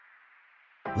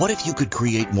What if you could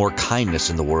create more kindness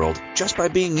in the world just by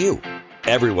being you?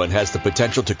 Everyone has the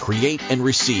potential to create and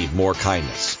receive more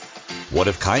kindness. What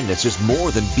if kindness is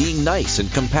more than being nice and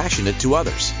compassionate to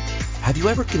others? Have you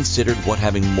ever considered what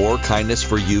having more kindness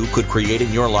for you could create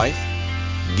in your life?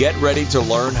 Get ready to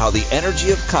learn how the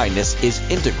energy of kindness is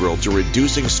integral to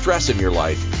reducing stress in your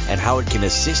life and how it can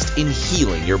assist in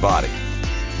healing your body.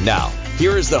 Now,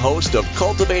 here is the host of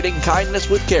Cultivating Kindness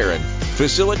with Karen,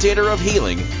 facilitator of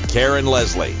healing, Karen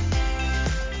Leslie.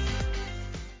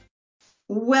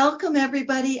 Welcome,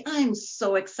 everybody. I'm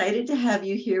so excited to have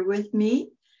you here with me.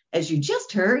 As you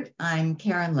just heard, I'm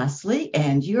Karen Leslie,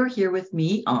 and you're here with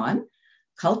me on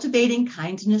Cultivating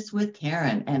Kindness with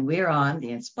Karen, and we're on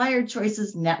the Inspired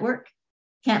Choices Network.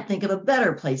 Can't think of a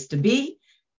better place to be,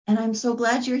 and I'm so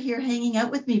glad you're here hanging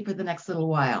out with me for the next little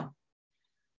while.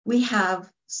 We have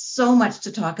so much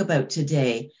to talk about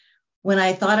today. When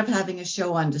I thought of having a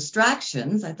show on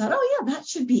distractions, I thought, oh yeah, that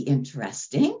should be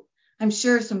interesting. I'm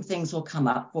sure some things will come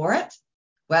up for it.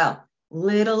 Well,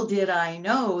 little did I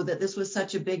know that this was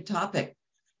such a big topic.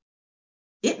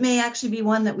 It may actually be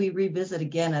one that we revisit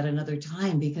again at another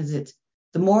time, because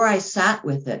the more I sat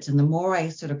with it and the more I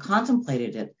sort of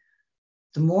contemplated it,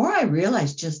 the more I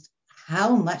realized just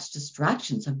how much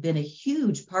distractions have been a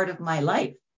huge part of my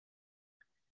life.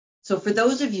 So for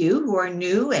those of you who are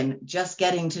new and just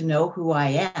getting to know who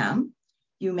I am,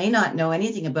 you may not know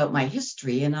anything about my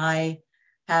history, and I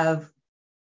have,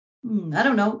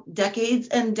 decades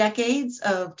and decades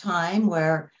of time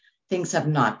where things have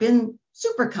not been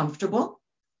super comfortable.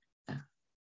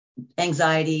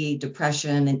 Anxiety,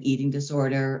 depression, and eating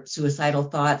disorder, suicidal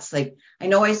thoughts. Like, I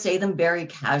know I say them very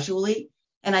casually,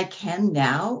 and I can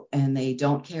now, and they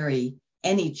don't carry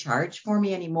any charge for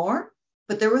me anymore.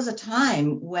 But there was a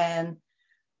time when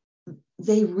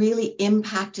they really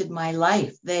impacted my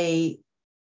life. They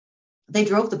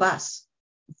drove the bus.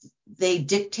 They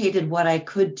dictated what I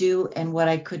could do and what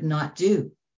I could not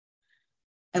do.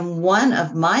 And one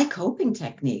of my coping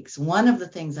techniques, one of the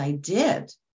things I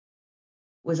did,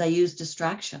 was I used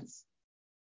distractions.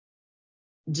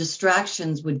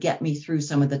 Distractions would get me through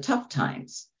some of the tough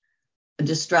times.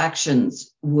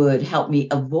 Distractions would help me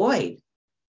avoid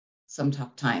some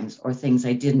tough times or things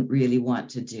I didn't really want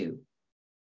to do.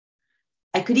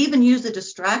 I could even use a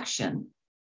distraction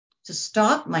to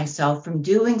stop myself from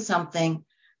doing something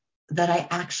that I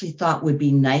actually thought would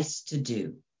be nice to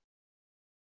do.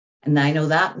 And I know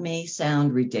that may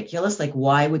sound ridiculous. Like,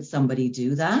 why would somebody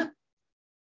do that?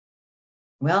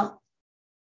 Well,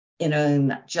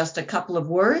 in just a couple of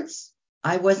words,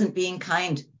 I wasn't being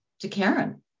kind to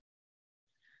Karen.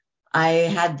 I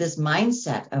had this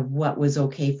mindset of what was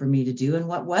okay for me to do and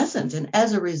what wasn't. And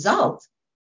as a result,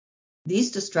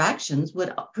 these distractions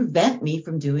would prevent me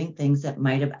from doing things that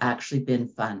might have actually been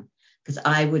fun, because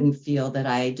I wouldn't feel that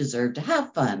I deserved to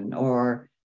have fun or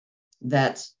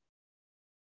that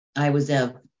I was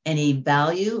of any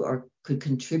value or could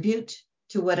contribute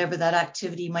to whatever that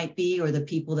activity might be or the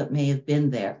people that may have been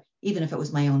there, even if it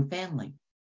was my own family.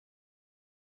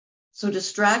 So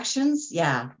distractions,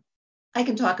 yeah, I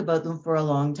can talk about them for a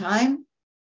long time.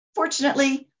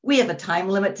 Fortunately, we have a time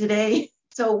limit today,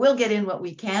 so we'll get in what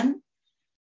we can.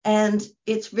 And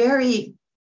it's very,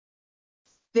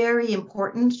 very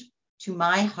important to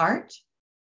my heart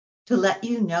to let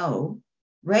you know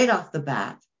right off the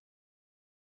bat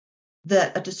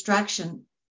that a distraction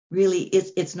really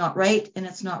it's not right and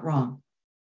it's not wrong.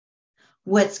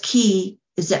 What's key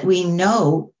is that we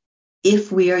know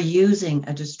if we are using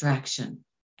a distraction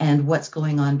and what's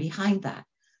going on behind that.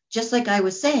 Just like I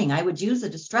was saying, I would use a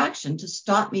distraction to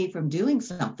stop me from doing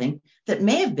something that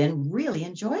may have been really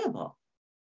enjoyable.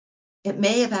 It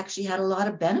may have actually had a lot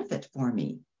of benefit for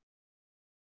me,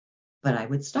 but I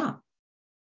would stop.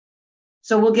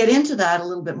 So we'll get into that a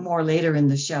little bit more later in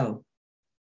the show.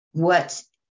 What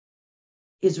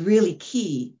is really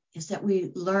key is that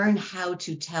we learn how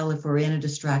to tell if we're in a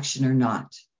distraction or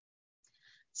not.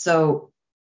 So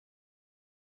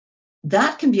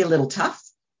that can be a little tough.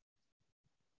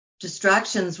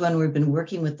 Distractions, when we've been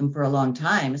working with them for a long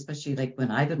time, especially like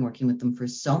when I've been working with them for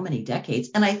so many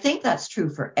decades, and I think that's true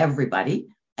for everybody.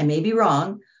 I may be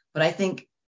wrong, but I think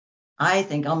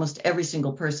almost every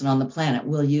single person on the planet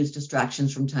will use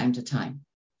distractions from time to time.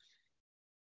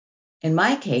 In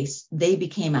my case, they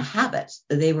became a habit.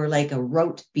 They were like a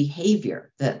rote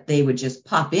behavior that they would just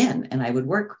pop in, and I would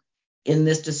work in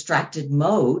this distracted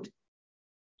mode,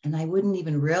 and I wouldn't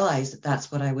even realize that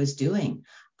that's what I was doing.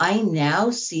 I now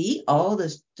see all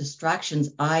the distractions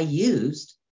I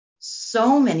used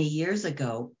so many years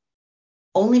ago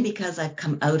only because I've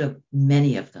come out of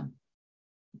many of them.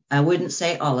 I wouldn't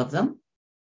say all of them,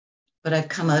 but I've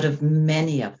come out of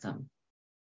many of them.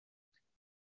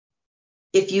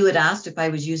 If you had asked if I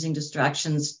was using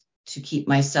distractions to keep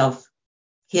myself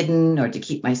hidden or to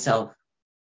keep myself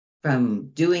from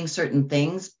doing certain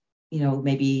things,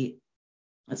 maybe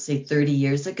let's say 30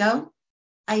 years ago,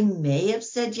 I may have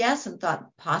said yes and thought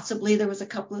possibly there was a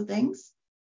couple of things.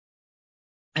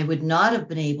 I would not have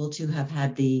been able to have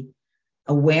had the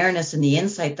awareness and the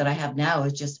insight that I have now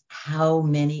is just how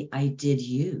many I did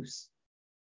use.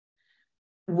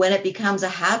 When it becomes a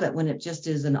habit, when it just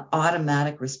is an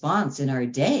automatic response in our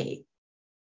day,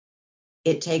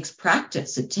 it takes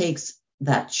practice. It takes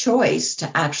that choice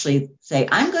to actually say,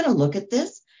 I'm going to look at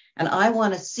this and I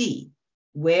want to see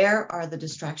where are the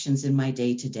distractions in my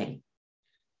day to day,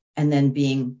 and then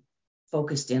being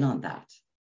focused in on that.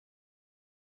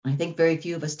 I think very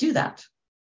few of us do that.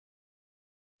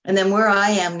 And then where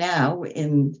I am now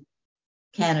in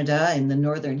Canada, in the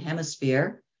Northern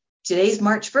Hemisphere, today's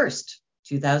March 1st,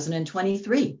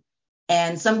 2023.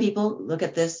 And some people look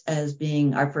at this as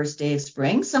being our first day of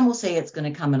spring. Some will say it's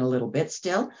going to come in a little bit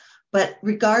still. But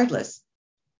regardless,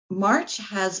 March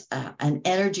has an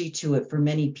energy to it for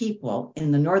many people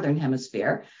in the Northern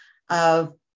Hemisphere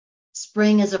of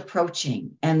spring is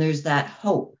approaching, and there's that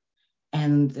hope,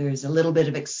 and there's a little bit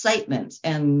of excitement,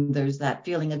 and there's that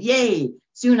feeling of, yay,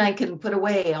 soon I can put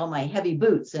away all my heavy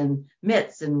boots and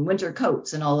mitts and winter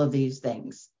coats and all of these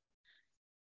things.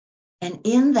 And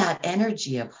in that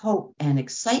energy of hope and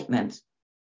excitement,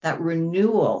 that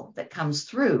renewal that comes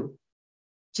through,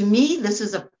 to me, this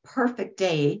is a perfect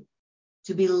day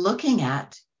to be looking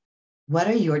at what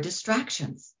are your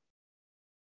distractions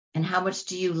and how much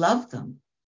do you love them?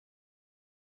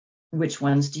 Which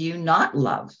ones do you not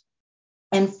love?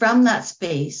 And from that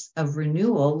space of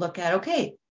renewal, look at,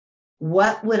 okay,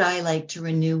 what would I like to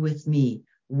renew with me?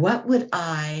 What would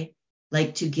I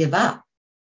like to give up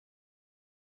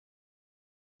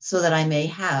so that I may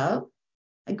have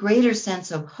a greater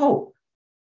sense of hope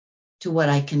to what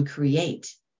I can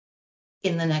create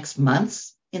in the next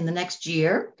months, in the next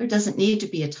year? There doesn't need to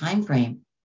be a time frame,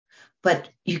 but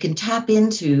you can tap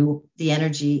into the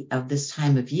energy of this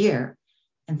time of year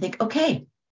and think, okay,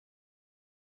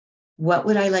 what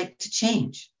would I like to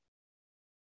change?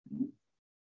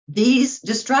 These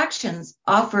distractions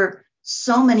offer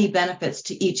so many benefits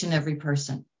to each and every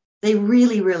person. They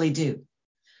really, really do.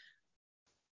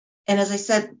 And as I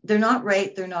said, they're not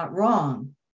right, they're not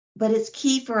wrong, but it's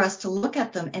key for us to look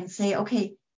at them and say,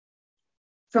 okay,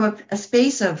 from a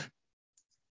space of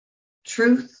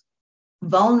truth,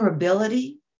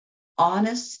 vulnerability,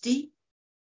 honesty,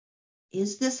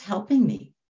 is this helping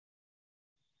me?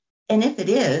 And if it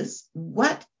is,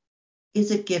 what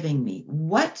is it giving me?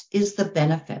 What is the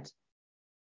benefit?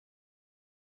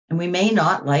 And we may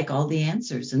not like all the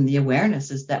answers and the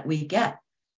awarenesses that we get.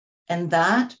 And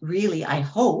that really, I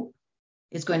hope,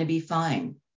 is going to be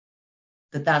fine.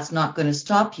 That's not going to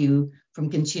stop you from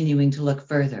continuing to look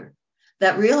further.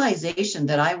 That realization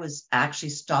that I was actually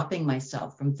stopping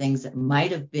myself from things that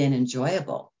might have been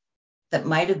enjoyable, that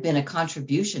might have been a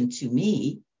contribution to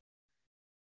me.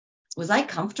 Was I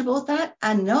comfortable with that?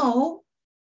 No.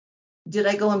 Did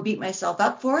I go and beat myself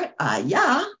up for it?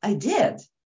 Yeah, I did.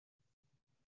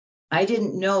 I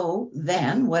didn't know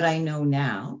then what I know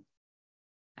now.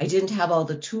 I didn't have all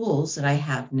the tools that I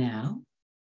have now.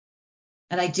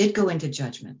 And I did go into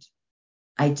judgment.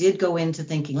 I did go into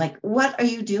thinking, like, what are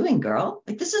you doing, girl?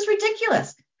 Like, this is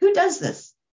ridiculous. Who does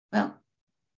this? Well,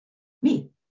 me.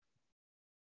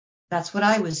 That's what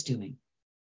I was doing.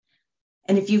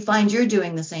 And if you find you're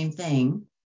doing the same thing,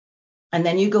 and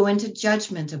then you go into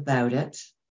judgment about it,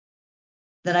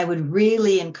 then I would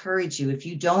really encourage you, if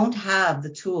you don't have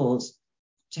the tools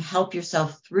to help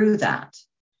yourself through that,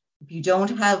 if you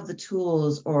don't have the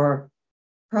tools or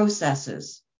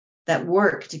processes that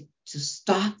work to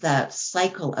stop that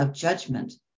cycle of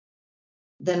judgment,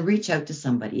 then reach out to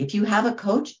somebody. If you have a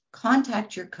coach,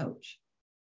 contact your coach.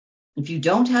 If you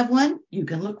don't have one, you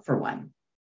can look for one.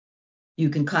 You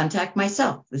can contact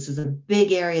myself. This is a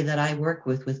big area that I work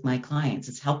with my clients.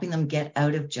 It's helping them get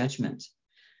out of judgment.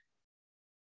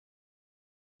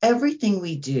 Everything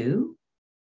we do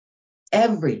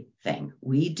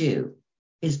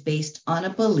is based on a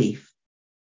belief,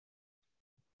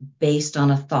 based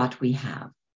on a thought we have.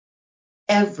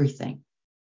 Everything.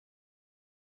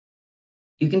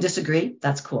 You can disagree.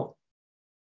 That's cool.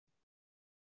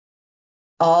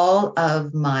 All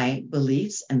of my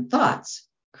beliefs and thoughts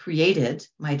created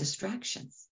my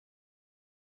distractions.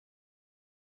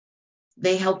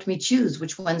 They helped me choose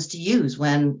which ones to use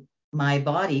when my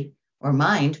body or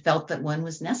mind felt that one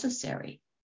was necessary.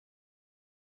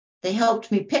 They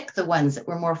helped me pick the ones that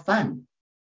were more fun.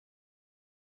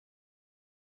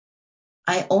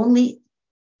 I only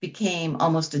became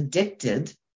almost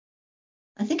addicted.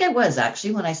 I think I was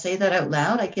actually, when I say that out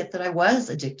loud, I get that I was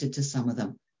addicted to some of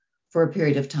them for a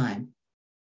period of time.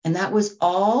 And that was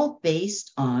all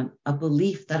based on a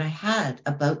belief that I had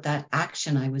about that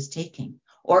action I was taking,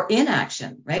 or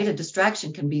inaction, right? A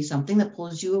distraction can be something that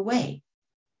pulls you away.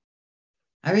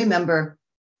 I remember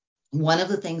one of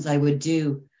the things I would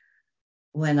do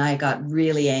when I got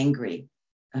really angry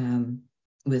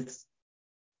with,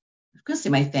 I'm going to say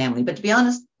my family, but to be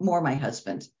honest, more my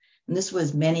husband. And this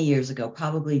was many years ago,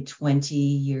 probably 20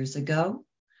 years ago.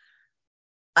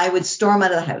 I would storm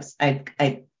out of the house.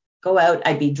 I'd go out,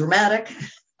 I'd be dramatic,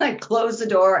 I'd close the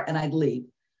door and I'd leave.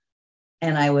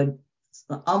 And I would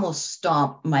almost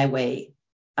stomp my way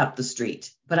up the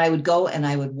street, but I would go and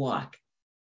I would walk.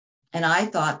 And I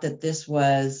thought that this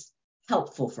was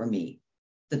helpful for me,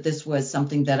 that this was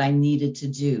something that I needed to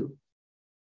do.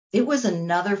 It was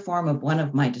another form of one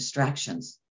of my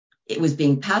distractions. It was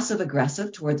being passive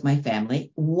aggressive towards my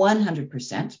family,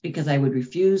 100%, because I would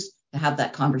refuse to have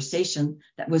that conversation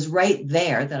that was right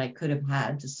there that I could have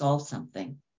had to solve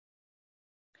something.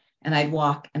 And I'd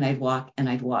walk and I'd walk and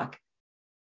I'd walk.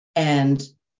 And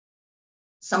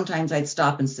sometimes I'd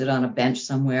stop and sit on a bench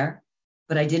somewhere,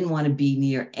 but I didn't want to be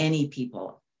near any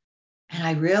people. And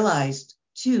I realized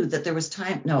too that there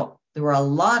were a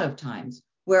lot of times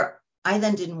where I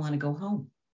then didn't want to go home.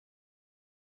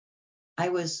 I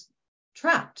was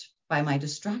trapped by my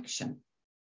distraction.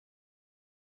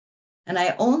 And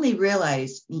I only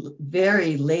realized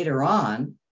very later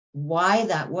on why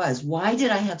that was. Why did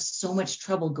I have so much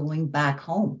trouble going back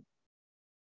home?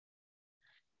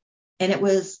 And it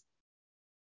was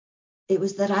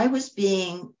that I was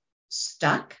being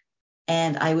stuck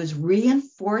and I was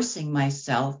reinforcing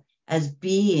myself as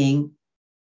being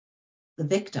the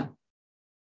victim,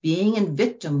 being in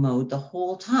victim mode the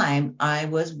whole time I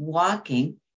was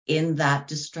walking in that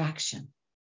distraction.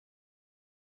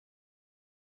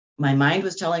 My mind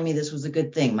was telling me this was a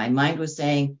good thing. My mind was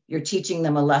saying, you're teaching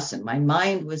them a lesson. My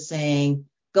mind was saying,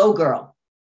 go girl.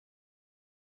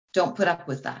 Don't put up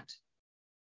with that.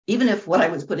 Even if what I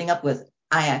was putting up with,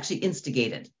 I actually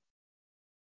instigated.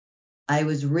 I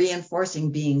was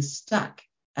reinforcing being stuck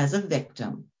as a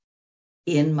victim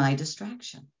in my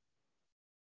distraction.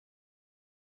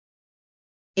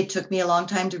 It took me a long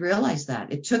time to realize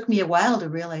that. It took me a while to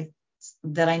realize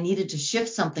that I needed to shift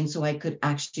something so I could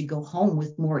actually go home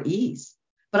with more ease.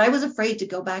 But I was afraid to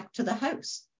go back to the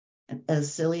house. And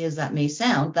as silly as that may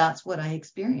sound, that's what I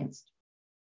experienced.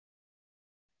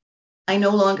 I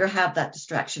no longer have that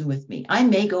distraction with me. I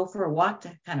may go for a walk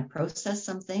to kind of process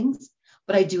some things,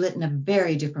 but I do it in a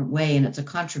very different way, and it's a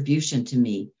contribution to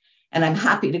me. And I'm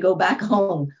happy to go back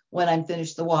home when I'm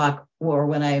finished the walk, or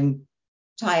when I'm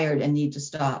tired and need to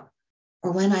stop,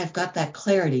 or when I've got that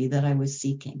clarity that I was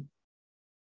seeking.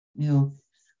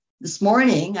 This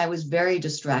morning I was very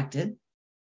distracted.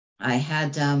 I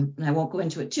had, and I won't go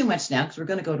into it too much now because we're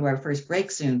going to go to our first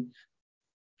break soon.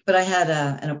 But I had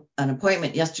an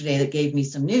appointment yesterday that gave me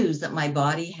some news that my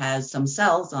body has some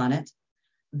cells on it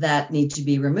that need to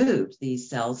be removed. These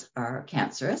cells are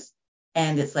cancerous.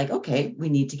 And it's like, okay, we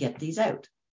need to get these out.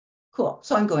 Cool.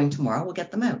 So I'm going tomorrow. We'll get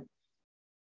them out.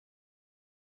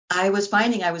 I was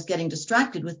finding I was getting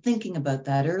distracted with thinking about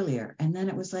that earlier. And then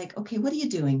it was like, okay, what are you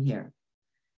doing here?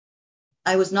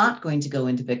 I was not going to go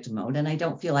into victim mode. And I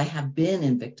don't feel I have been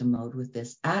in victim mode with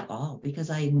this at all, because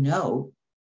I know,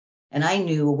 and I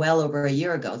knew well over a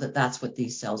year ago that that's what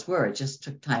these cells were. It just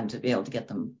took time to be able to get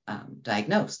them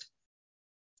diagnosed.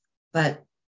 But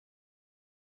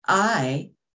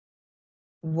I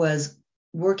was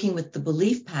working with the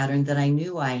belief pattern that I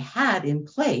knew I had in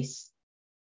place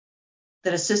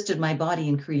that assisted my body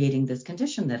in creating this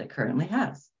condition that it currently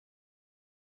has.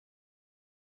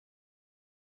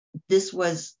 This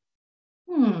was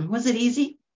it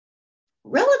easy?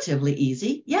 Relatively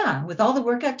easy. Yeah. With all the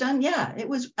work I've done, yeah, it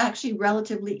was actually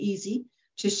relatively easy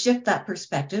to shift that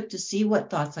perspective, to see what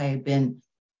thoughts I had been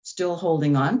still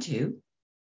holding on to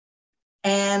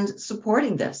and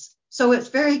supporting this. So it's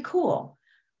very cool.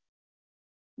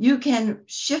 You can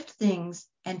shift things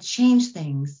and change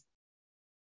things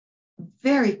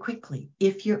very quickly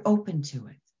if you're open to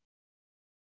it.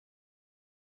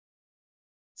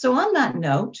 So on that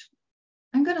note,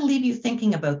 I'm going to leave you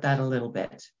thinking about that a little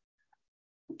bit.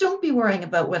 Don't be worrying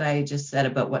about what I just said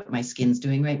about what my skin's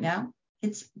doing right now.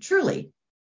 It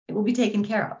will be taken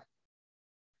care of.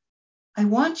 I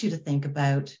want you to think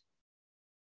about,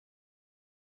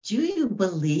 do you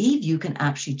believe you can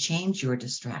actually change your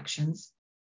distractions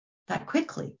that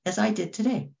quickly as I did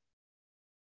today?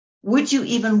 Would you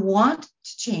even want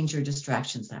to change your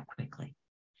distractions that quickly?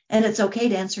 And it's okay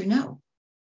to answer no.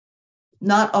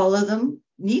 Not all of them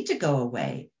need to go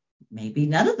away. Maybe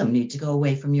none of them need to go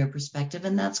away from your perspective,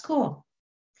 and that's cool.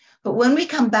 But when we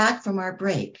come back from our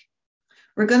break,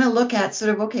 we're going to look at sort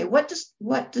of, okay,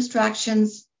 what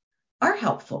distractions are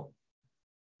helpful?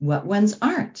 What ones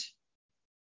aren't?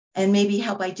 And maybe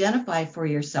help identify for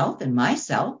yourself and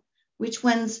myself which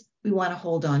ones we want to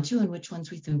hold on to and which ones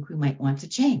we think we might want to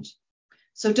change.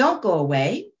 So don't go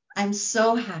away. I'm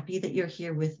so happy that you're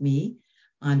here with me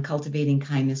on Cultivating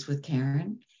Kindness with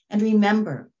Karen. And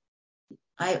remember,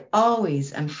 I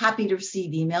always am happy to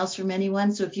receive emails from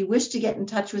anyone. So if you wish to get in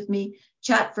touch with me,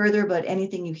 chat further about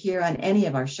anything you hear on any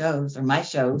of our shows or my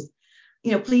shows,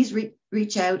 please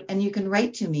reach out, and you can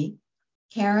write to me,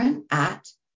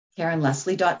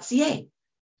 Karen@KarenLeslie.ca.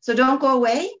 So don't go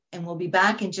away, and we'll be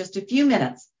back in just a few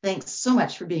minutes. Thanks so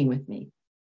much for being with me.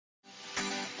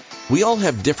 We all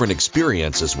have different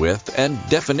experiences with and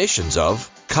definitions of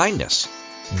kindness.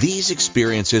 These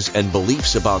experiences and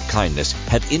beliefs about kindness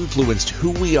have influenced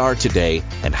who we are today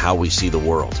and how we see the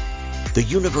world. The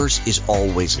universe is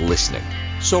always listening.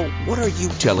 So what are you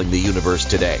telling the universe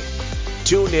today?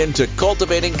 Tune in to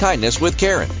Cultivating Kindness with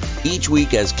Karen each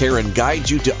week as Karen guides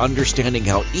you to understanding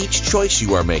how each choice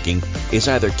you are making is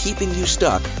either keeping you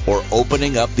stuck or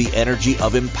opening up the energy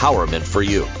of empowerment for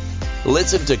you.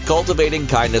 Listen to Cultivating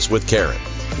Kindness with Karen,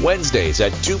 Wednesdays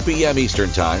at 2 p.m.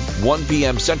 Eastern Time, 1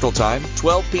 p.m. Central Time,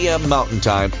 12 p.m. Mountain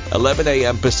Time, 11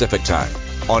 a.m. Pacific Time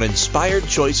on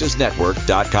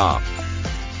InspiredChoicesNetwork.com.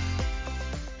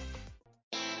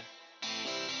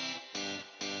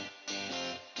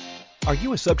 Are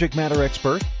you a subject matter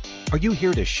expert? Are you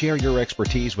here to share your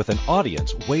expertise with an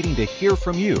audience waiting to hear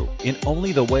from you in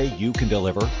only the way you can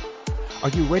deliver? Are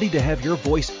you ready to have your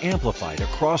voice amplified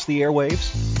across the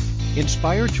airwaves?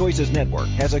 Inspired Choices Network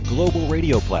has a global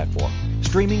radio platform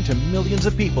streaming to millions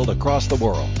of people across the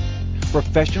world.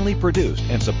 Professionally produced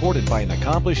and supported by an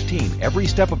accomplished team every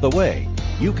step of the way,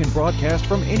 you can broadcast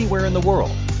from anywhere in the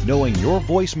world, knowing your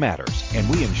voice matters, and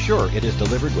we ensure it is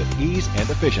delivered with ease and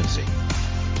efficiency.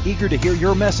 Eager to hear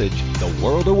your message, the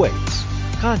world awaits.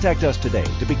 Contact us today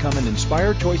to become an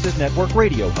Inspired Choices Network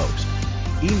radio host.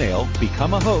 Email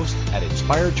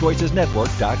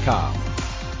becomeahost@inspiredchoicesnetwork.com.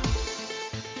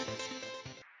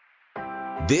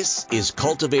 This is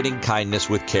Cultivating Kindness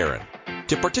with Karen.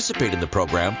 To participate in the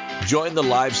program, join the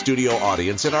live studio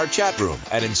audience in our chat room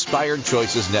at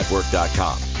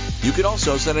InspiredChoicesNetwork.com. You can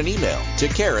also send an email to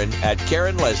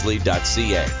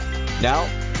Karen@KarenLeslie.ca. Now,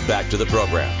 back to the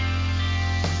program.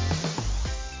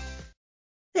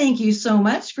 Thank you so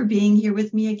much for being here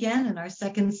with me again in our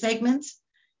second segment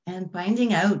and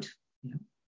finding out,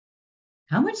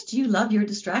 how much do you love your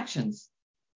distractions?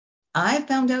 I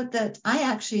found out that I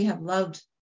actually have loved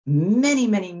many,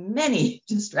 many, many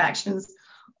distractions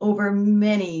over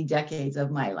many decades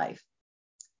of my life.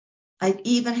 I've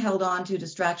even held on to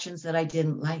distractions that I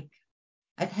didn't like.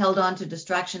 I've held on to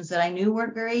distractions that I knew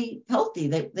weren't very healthy.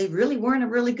 They really weren't a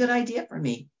really good idea for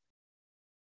me.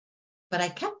 But I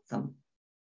kept them.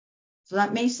 So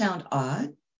that may sound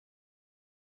odd,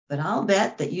 but I'll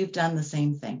bet that you've done the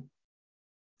same thing.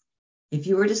 If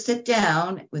you were to sit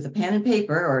down with a pen and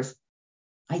paper, or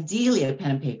ideally a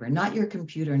pen and paper, not your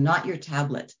computer, not your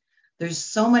tablet, there's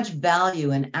so much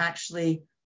value in actually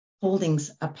holding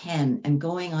a pen and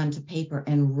going onto paper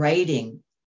and writing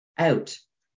out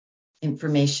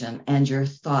information and your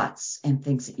thoughts and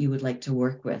things that you would like to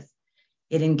work with.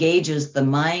 It engages the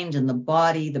mind and the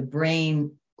body, the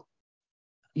brain,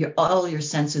 all your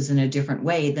senses in a different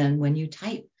way than when you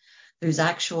type. There's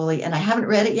actually, and I haven't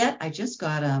read it yet, I just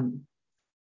got an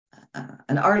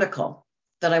article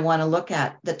that I want to look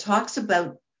at that talks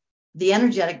about the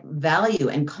energetic value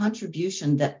and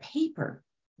contribution that paper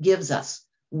gives us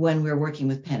when we're working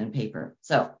with pen and paper.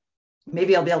 So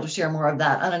maybe I'll be able to share more of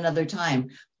that on another time.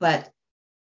 But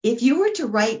if you were to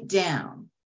write down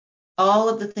all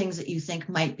of the things that you think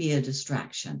might be a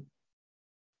distraction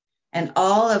and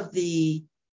all of the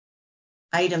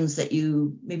items that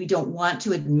you maybe don't want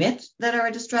to admit that are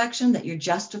a distraction, that you're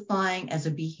justifying as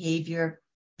a behavior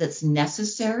that's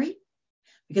necessary,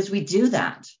 because we do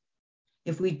that.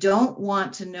 If we don't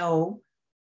want to know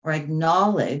or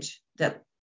acknowledge that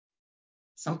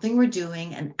something we're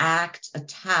doing, an act, a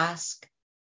task,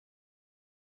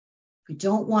 we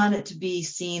don't want it to be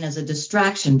seen as a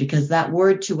distraction because that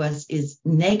word to us is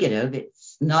negative,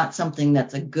 it's not something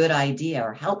that's a good idea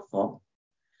or helpful,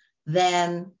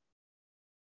 then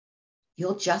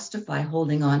you'll justify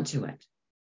holding on to it.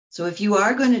 So if you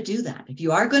are going to do that, if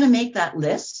you are going to make that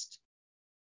list,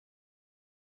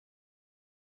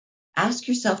 ask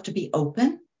yourself to be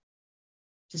open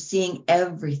to seeing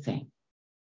everything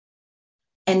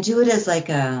and do it as like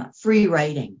a free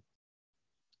writing.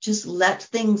 Just let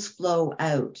things flow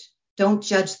out. Don't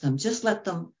judge them. Just let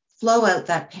them flow out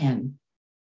that pen.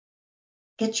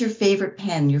 Get your favorite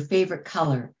pen, your favorite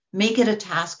color. Make it a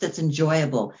task that's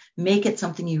enjoyable. Make it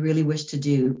something you really wish to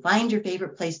do. Find your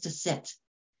favorite place to sit.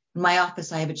 In my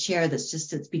office, I have a chair that just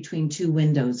sits between two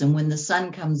windows. And when the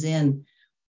sun comes in,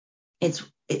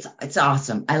 it's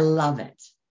awesome. I love it.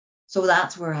 So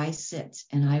that's where I sit,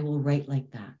 and I will write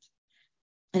like that.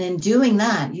 And in doing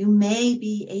that, you may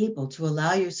be able to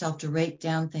allow yourself to write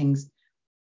down things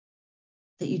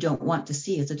that you don't want to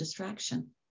see as a distraction.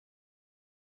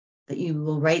 That you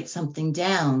will write something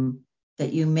down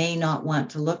that you may not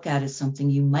want to look at as something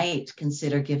you might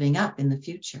consider giving up in the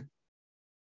future.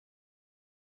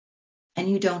 And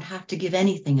you don't have to give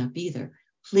anything up either.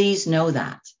 Please know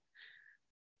that.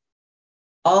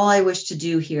 All I wish to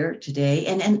do here today,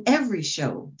 and in every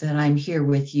show that I'm here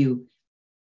with you,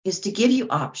 is to give you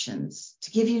options, to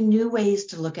give you new ways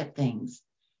to look at things,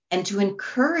 and to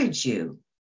encourage you,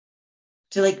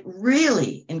 to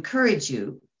really encourage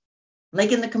you,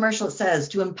 like in the commercial it says,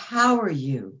 to empower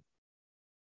you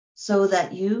so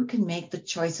that you can make the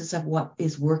choices of what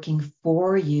is working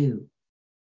for you,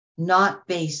 not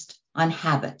based on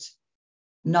habit,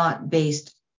 not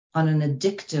based on an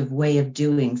addictive way of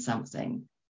doing something,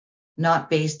 not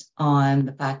based on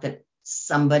the fact that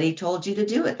somebody told you to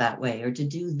do it that way or to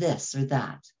do this or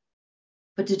that,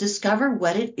 but to discover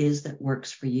what it is that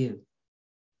works for you.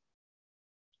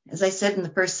 As I said in the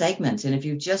first segment, and if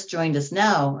you've just joined us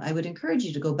now, I would encourage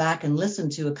you to go back and listen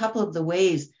to a couple of the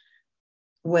ways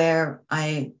where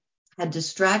I had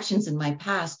distractions in my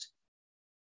past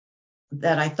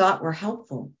that I thought were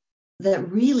helpful,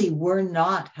 that really were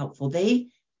not helpful. They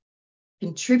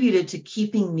contributed to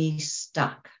keeping me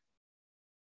stuck.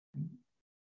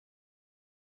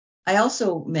 I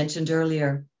also mentioned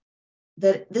earlier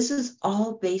that this is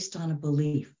all based on a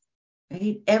belief,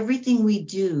 right? Everything we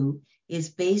do is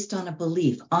based on a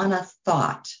belief, on a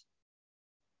thought.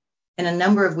 And a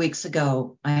number of weeks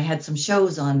ago, I had some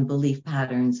shows on belief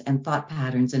patterns and thought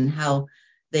patterns and how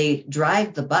they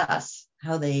drive the bus,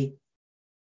 how they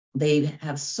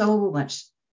have so much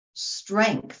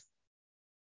strength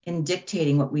in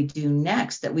dictating what we do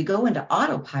next that we go into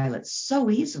autopilot so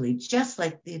easily, just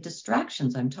like the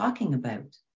distractions I'm talking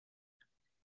about.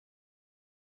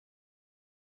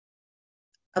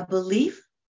 A belief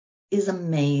is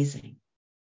amazing.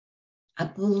 A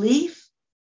belief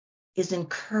is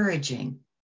encouraging.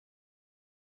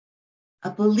 A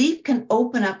belief can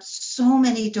open up so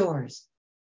many doors,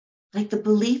 like the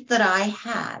belief that I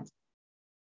had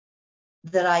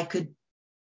that I could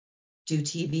do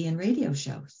TV and radio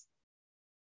shows.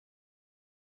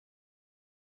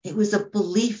 It was a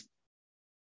belief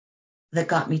that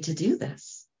got me to do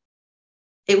this.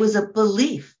 It was a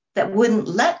belief that wouldn't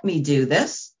let me do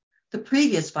this the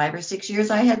previous 5 or 6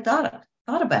 years I had thought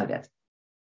about it.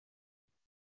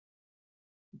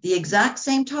 The exact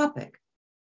same topic,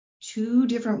 2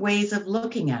 different ways of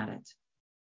looking at it,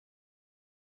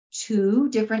 2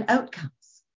 different outcomes.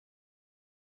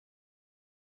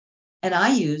 And I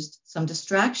used some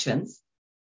distractions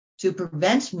to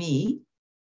prevent me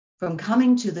from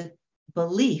coming to the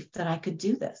belief that I could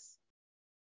do this.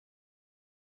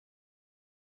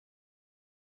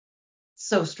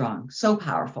 So strong, so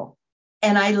powerful.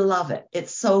 And I love it.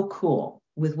 It's so cool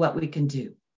with what we can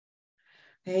do.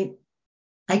 Okay?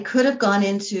 I could have gone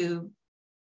into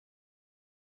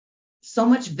so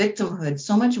much victimhood,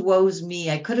 so much woe's me.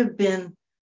 I could have been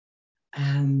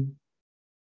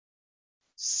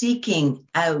seeking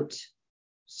out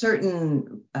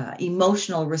certain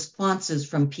emotional responses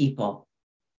from people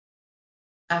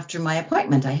after my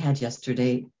appointment I had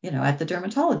yesterday, at the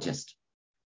dermatologist.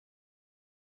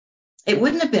 It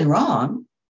wouldn't have been wrong,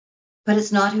 but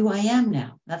it's not who I am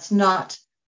now. That's not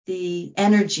the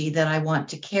energy that I want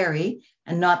to carry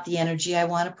and not the energy I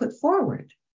want to put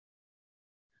forward.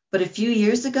 But a few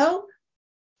years ago,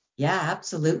 yeah,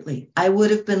 absolutely. I would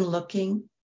have been looking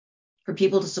for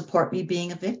people to support me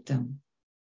being a victim.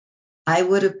 I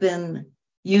would have been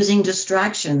using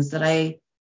distractions that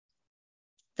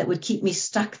would keep me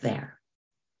stuck there.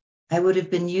 I would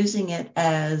have been using it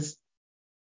as,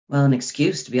 well, an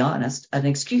excuse, to be honest, an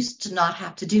excuse to not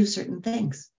have to do certain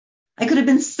things. I could have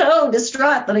been so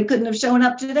distraught that I couldn't have shown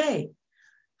up today.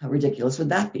 How ridiculous would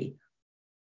that be?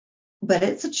 But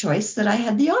it's a choice that I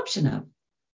had the option of.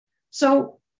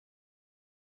 So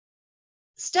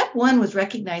step 1 was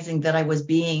recognizing that I was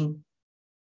being,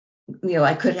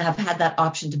 I could have had that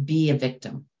option to be a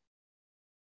victim,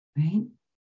 right?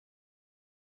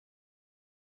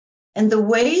 And the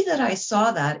way that I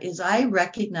saw that is I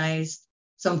recognized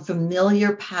some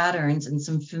familiar patterns and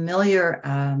some familiar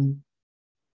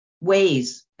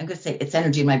ways, I'm going to say it's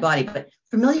energy in my body, but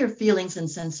familiar feelings and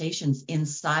sensations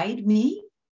inside me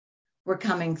were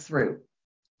coming through.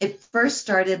 It first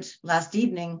started last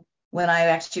evening when I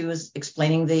actually was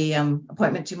explaining the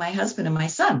appointment to my husband and my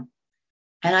son.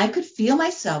 And I could feel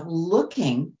myself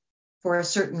looking for a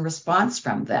certain response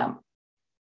from them.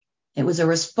 It was a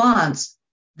response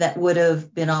that would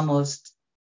have been almost,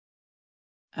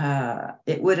 how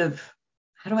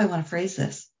do I want to phrase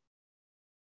this?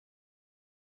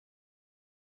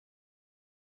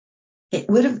 It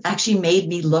would have actually made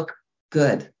me look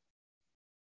good.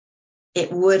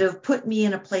 It would have put me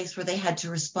in a place where they had to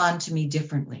respond to me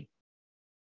differently,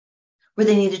 where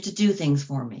they needed to do things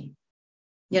for me.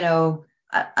 You know,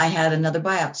 I had another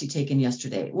biopsy taken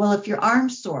yesterday. Well, if your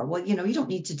arm's sore, well, you don't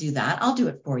need to do that. I'll do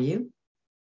it for you.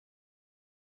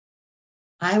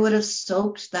 I would have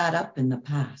soaked that up in the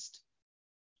past.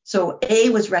 So A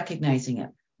was recognizing it.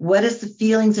 What is the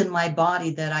feelings in my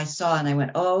body that I saw? And I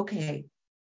went, oh, okay.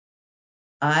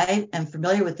 I am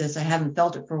familiar with this. I haven't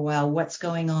felt it for a while. What's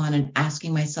going on? And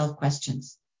asking myself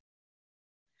questions.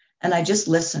 And I just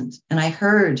listened and I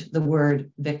heard the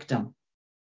word victim.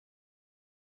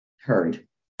 Heard.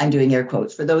 I'm doing air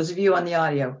quotes for those of you on the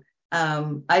audio.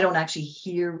 I don't actually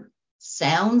hear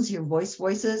sounds, hear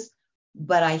voices,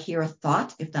 but I hear a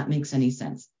thought, if that makes any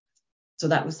sense. So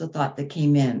that was the thought that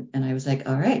came in. And I was like,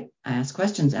 all right, I asked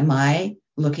questions. Am I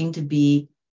looking to be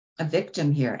a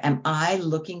victim here? Am I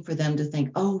looking for them to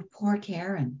think, oh, poor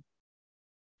Karen?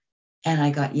 And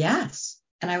I got yes.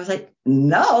 And I was like,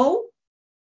 no.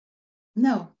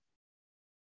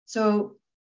 So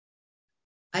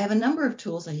I have a number of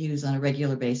tools I use on a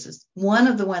regular basis. One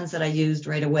of the ones that I used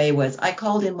right away was I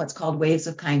called in what's called waves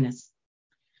of kindness.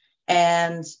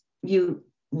 And you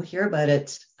will hear about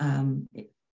it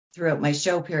throughout my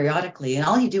show periodically. And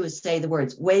all you do is say the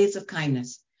words waves of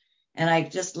kindness. And I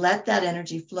just let that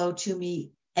energy flow to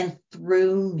me and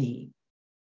through me.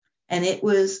 And it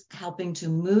was helping to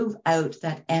move out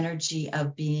that energy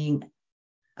of being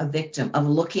a victim, of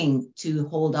looking to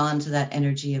hold on to that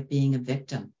energy of being a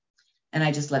victim. And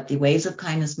I just let the waves of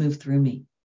kindness move through me.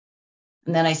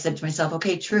 And then I said to myself,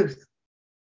 okay, truth,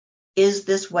 is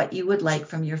this what you would like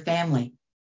from your family?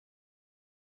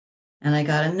 And I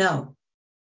got a no.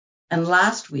 And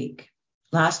last week's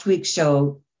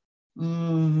show,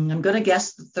 I'm going to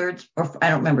guess the third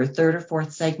or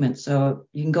fourth segment. So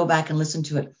you can go back and listen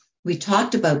to it. We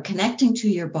talked about connecting to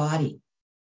your body,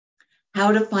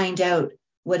 how to find out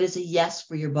what is a yes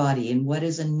for your body and what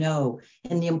is a no,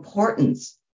 and the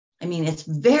importance. I mean, it's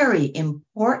very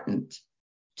important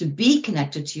to be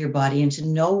connected to your body and to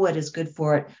know what is good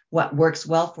for it, what works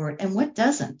well for it, and what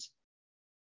doesn't.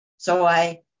 So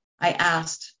I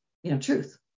asked,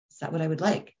 truth, is that what I would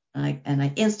like? And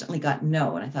I instantly got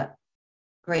no. And I thought,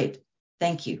 great,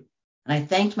 thank you. And I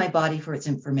thanked my body for its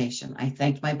information. I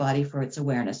thanked my body for its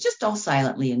awareness, just all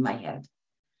silently in my head.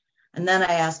 And then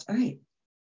I asked, all right,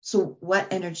 so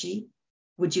what energy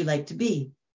would you like to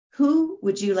be? Who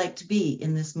would you like to be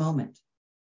in this moment?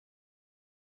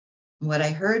 What I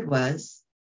heard was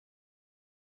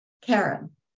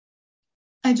Karen.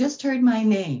 I just heard my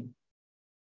name.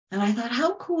 And I thought,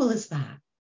 how cool is that?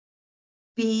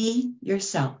 Be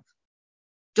yourself.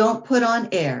 Don't put on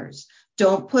airs.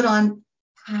 Don't put on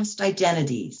past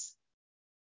identities.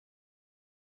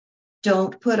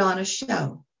 Don't put on a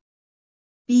show.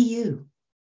 Be you.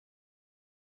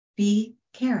 Be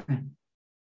Karen.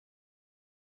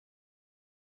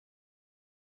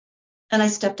 And I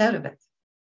stepped out of it.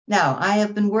 Now, I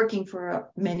have been working for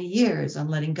many years on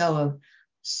letting go of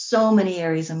so many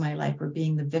areas in my life where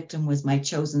being the victim was my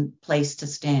chosen place to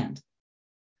stand.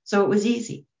 So it was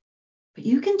easy. But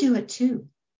you can do it too.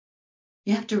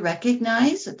 You have to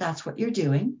recognize that that's what you're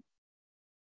doing.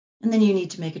 And then you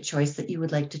need to make a choice that you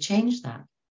would like to change that.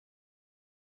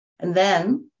 And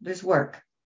then there's work.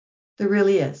 There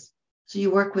really is. So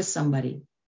you work with somebody,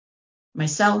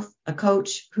 myself, a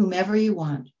coach, whomever you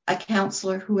want, a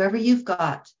counselor, whoever you've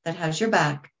got that has your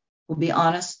back, will be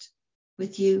honest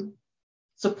with you,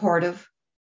 supportive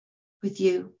with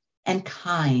you, and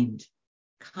kind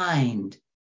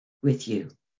with you.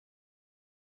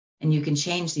 And you can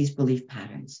change these belief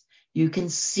patterns. You can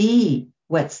see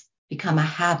what's become a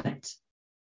habit.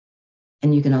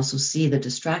 And you can also see the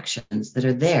distractions that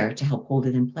are there to help hold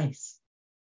it in place.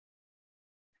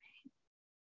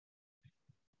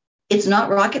 It's not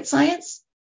rocket science,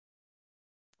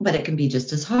 but it can be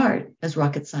just as hard as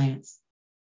rocket science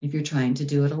if you're trying to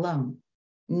do it alone.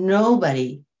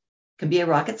 Nobody can be a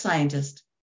rocket scientist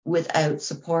without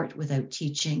support, without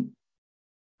teaching,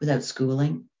 without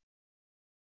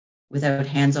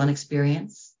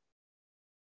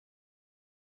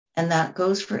And that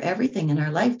goes for everything in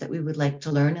our life that we would like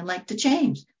to learn and like to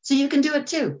change. So you can do it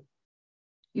too.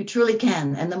 You truly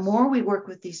can. And the more we work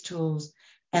with these tools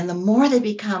and the more they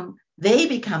become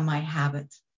my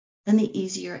habits, then the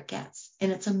easier it gets.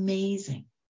 And it's amazing,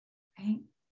 right?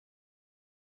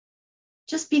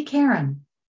 Just be Karen.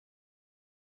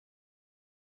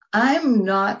 I'm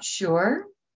not sure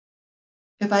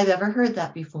if I've ever heard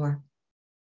that before.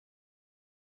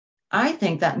 I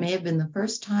think that may have been the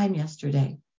first time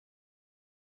yesterday.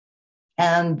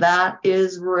 And that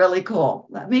is really cool.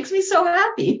 That makes me so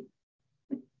happy.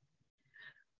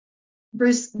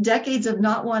 For decades of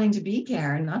not wanting to be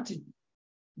Karen, not to,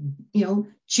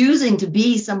 choosing to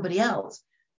be somebody else,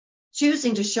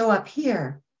 choosing to show up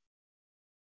here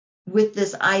with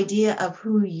this idea of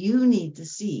who you need to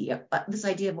see, this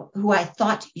idea of who I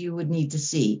thought you would need to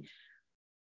see,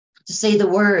 to say the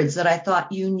words that I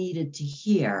thought you needed to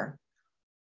hear,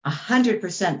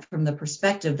 100% from the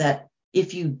perspective that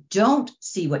if you don't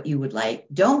see what you would like,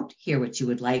 don't hear what you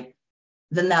would like,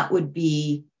 then that would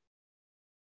be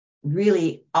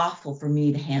really awful for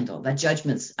me to handle. The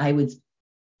judgments I would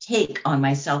take on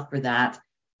myself for that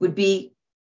would be,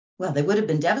 well, they would have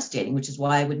been devastating, which is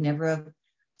why I would never have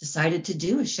decided to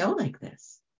do a show like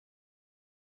this.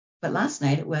 But last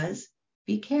night it was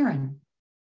be Karen.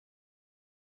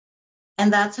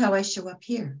 And that's how I show up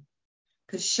here.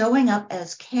 Because showing up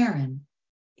as Karen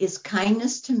is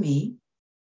kindness to me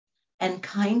and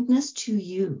kindness to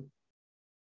you.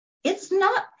 It's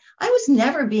not, I was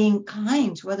never being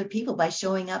kind to other people by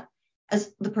showing up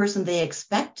as the person they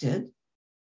expected.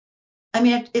 I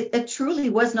mean, it truly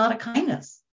was not a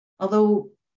kindness. Although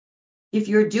if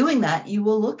you're doing that, you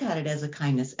will look at it as a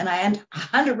kindness. And I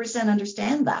 100%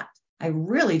 understand that. I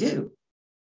really do.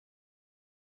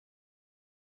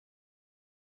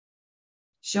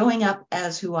 Showing up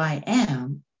as who I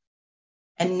am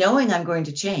and knowing I'm going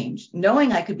to change,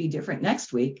 knowing I could be different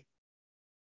next week,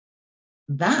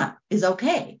 that is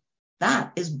okay.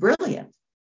 That is brilliant.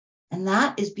 And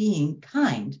that is being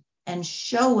kind and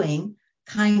showing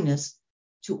kindness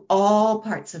to all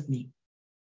parts of me.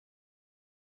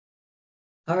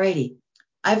 Alrighty.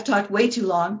 I've talked way too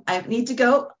long. I need to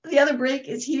go. The other break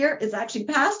is here. It's actually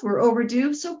past. We're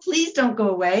overdue. So please don't go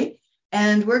away.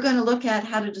 And we're going to look at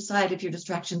how to decide if your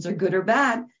distractions are good or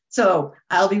bad. So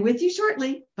I'll be with you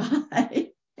shortly.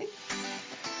 Bye.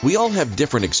 We all have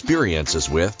different experiences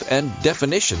with and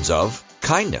definitions of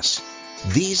kindness.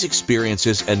 These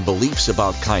experiences and beliefs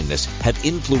about kindness have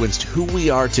influenced who we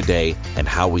are today and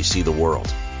how we see the world.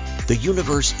 The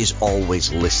universe is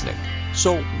always listening.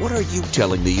 So what are you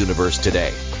telling the universe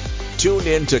today? Tune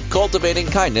in to Cultivating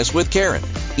Kindness with Karen.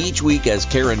 Each week as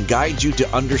Karen guides you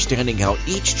to understanding how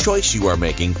each choice you are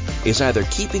making is either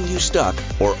keeping you stuck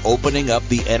or opening up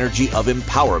the energy of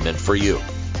empowerment for you.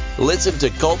 Listen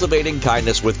to Cultivating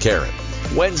Kindness with Karen.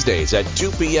 Wednesdays at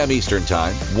 2 p.m. Eastern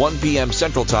Time, 1 p.m.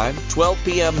 Central Time, 12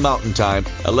 p.m. Mountain Time,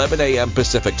 11 a.m.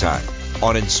 Pacific Time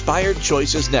on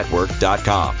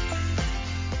InspiredChoicesNetwork.com.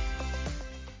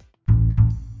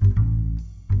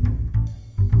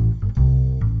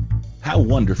 How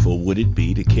wonderful would it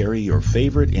be to carry your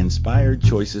favorite Inspired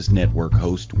Choices Network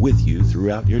host with you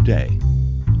throughout your day?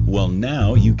 Well,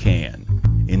 now you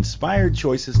can. Inspired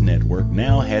Choices Network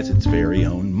now has its very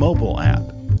own mobile app.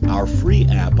 Our free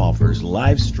app offers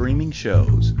live streaming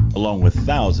shows, along with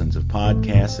thousands of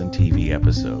podcasts and TV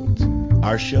episodes.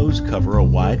 Our shows cover a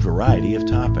wide variety of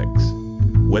topics.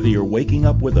 Whether you're waking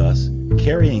up with us,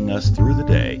 carrying us through the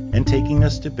day, and taking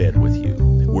us to bed with you,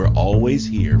 we're always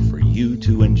here for you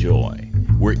to enjoy.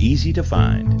 We're easy to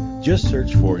find. Just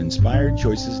search for Inspired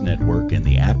Choices Network in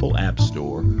the Apple App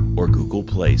Store or Google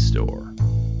Play Store.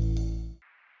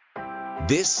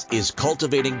 This is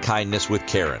Cultivating Kindness with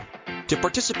Karen. To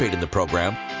participate in the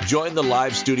program, join the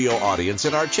live studio audience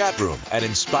in our chat room at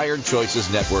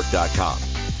InspiredChoicesNetwork.com.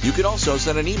 You can also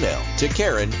send an email to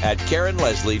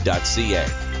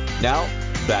Karen@KarenLeslie.ca. Now,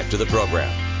 back to the program.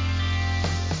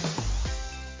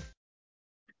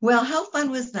 Well, how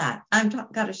fun was that?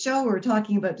 Got a show where we're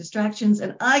talking about distractions,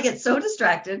 and I get so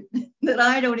distracted that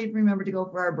I don't even remember to go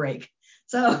for our break.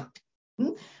 So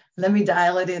let me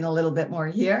dial it in a little bit more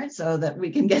here so that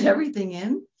we can get everything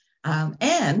in.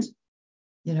 And,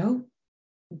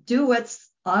 do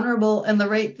what's honorable and the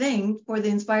right thing for the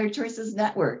Inspired Choices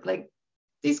Network. Like,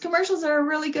 these commercials are a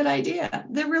really good idea.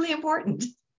 They're really important.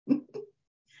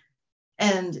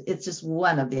 And it's just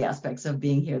one of the aspects of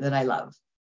being here that I love.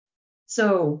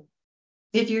 So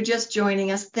if you're just joining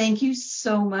us, thank you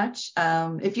so much.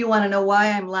 If you want to know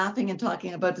why I'm laughing and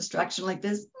talking about distraction like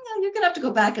this, you're going to have to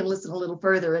go back and listen a little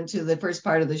further into the first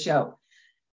part of the show.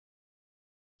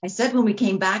 I said when we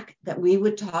came back that we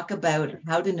would talk about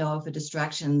how to know if a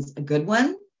distraction's a good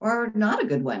one or not a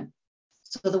good one.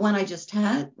 So the one I just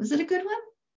had, was it a good one?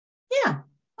 Yeah,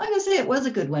 I'm going to say it was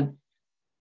a good one.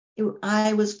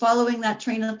 I was following that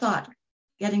train of thought,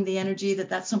 getting the energy that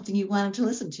that's something you wanted to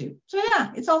listen to. So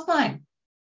yeah, it's all fine.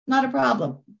 Not a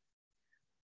problem.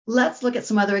 Let's look at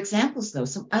some other examples, though,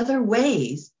 some other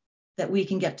ways that we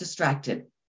can get distracted.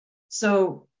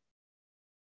 So,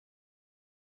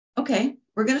 okay,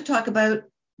 we're going to talk about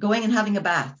going and having a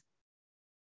bath.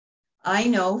 I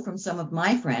know from some of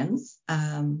my friends,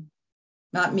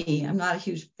 not me, I'm not a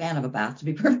huge fan of a bath, to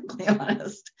be perfectly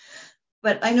honest,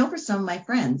 but I know for some of my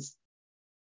friends,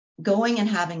 going and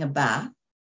having a bath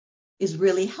is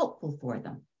really helpful for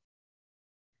them.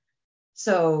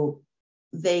 So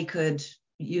they could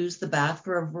use the bath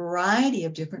for a variety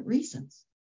of different reasons.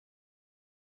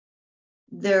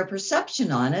 Their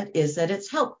perception on it is that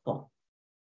it's helpful.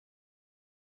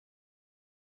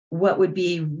 What would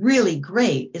be really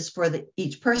great is for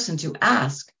each person to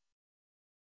ask,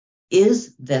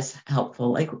 is this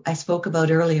helpful? Like I spoke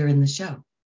about earlier in the show.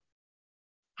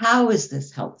 How is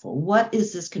this helpful? What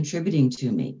is this contributing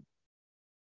to me?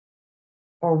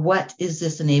 Or what is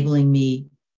this enabling me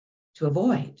to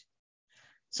avoid?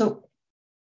 So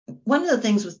one of the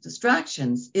things with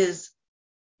distractions is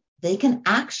they can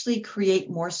actually create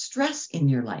more stress in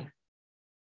your life.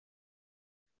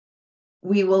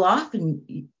 We will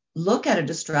often look at a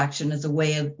distraction as a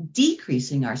way of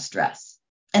decreasing our stress,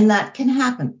 and that can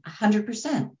happen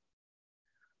 100%.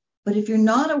 But if you're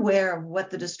not aware of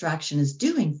what the distraction is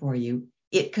doing for you,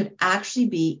 it could actually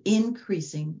be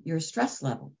increasing your stress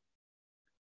level.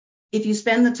 If you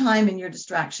spend the time in your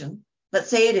distraction, let's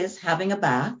say it is having a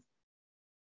bath,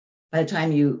 by the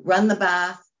time you run the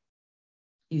bath,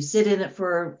 you sit in it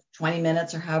for 20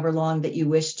 minutes or however long that you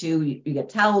wish to, you get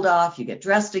toweled off, you get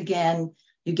dressed again,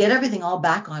 you get everything all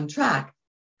back on track.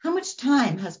 How much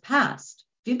time has passed?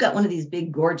 If you've got one of these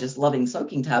big, gorgeous, loving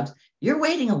soaking tubs, you're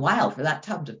waiting a while for that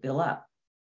tub to fill up.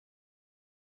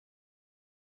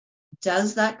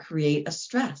 Does that create a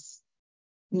stress?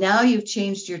 Now you've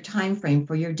changed your time frame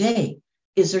for your day.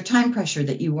 Is there time pressure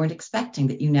that you weren't expecting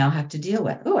that you now have to deal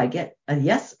with? Oh, I get a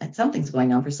yes, something's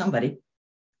going on for somebody.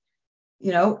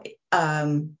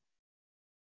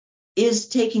 Is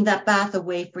taking that bath a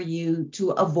way for you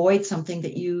to avoid something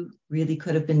that you really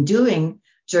could have been doing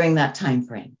during that time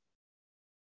frame?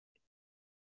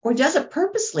 Or does it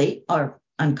purposely or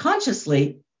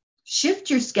unconsciously shift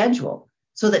your schedule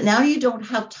so that now you don't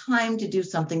have time to do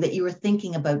something that you were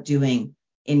thinking about doing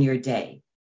in your day?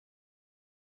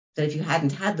 That if you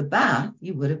hadn't had the bath,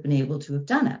 you would have been able to have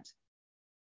done it.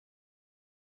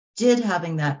 Did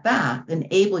having that bath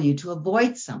enable you to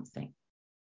avoid something?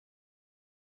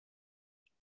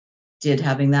 Did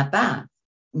having that bath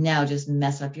now just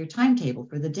mess up your timetable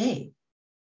for the day?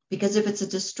 Because if it's a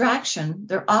distraction,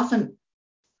 they're often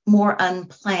more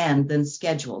unplanned than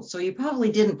scheduled. So you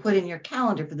probably didn't put in your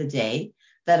calendar for the day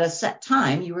that a set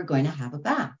time you were going to have a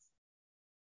bath.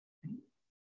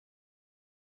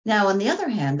 Now, on the other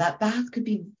hand, that bath could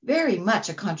be very much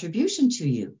a contribution to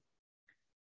you.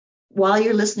 While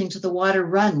you're listening to the water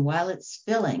run, while it's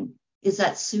filling, is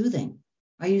that soothing?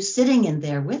 Are you sitting in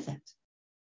there with it?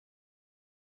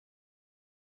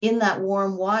 In that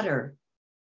warm water,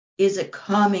 is it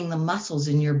calming the muscles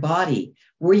in your body?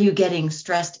 Were you getting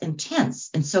stressed and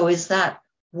tense? And so is that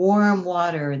warm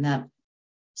water and that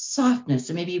softness,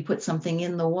 and maybe you put something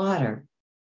in the water,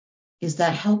 is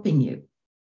that helping you?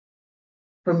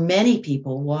 For many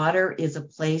people, water is a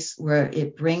place where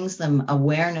it brings them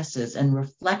awarenesses and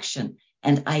reflection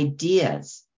and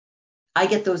ideas. I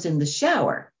get those in the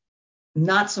shower,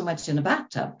 not so much in a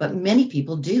bathtub, but many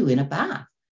people do in a bath.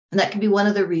 And that can be one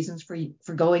of the reasons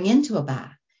for going into a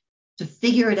bath, to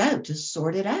figure it out, to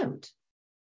sort it out,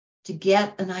 to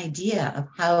get an idea of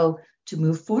how to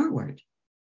move forward.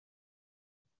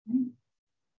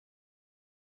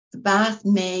 The bath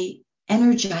may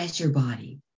energize your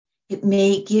body. It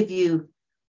may give you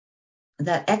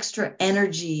that extra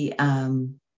energy.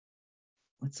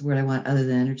 What's the word I want other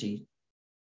than energy?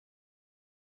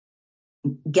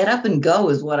 Get up and go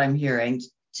is what I'm hearing,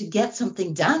 to get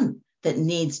something done that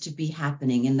needs to be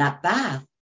happening. And that bath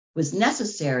was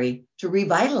necessary to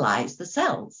revitalize the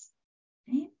cells.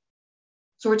 Okay?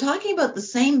 So we're talking about the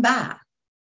same bath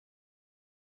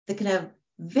that can have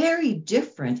very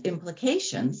different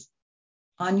implications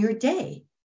on your day.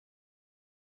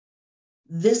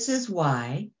 This is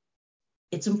why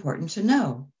it's important to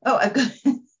know. Oh, I've got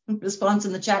a response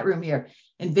in the chat room here.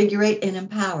 Invigorate and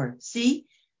empower. See,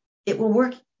 it will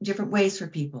work different ways for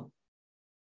people.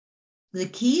 The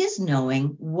key is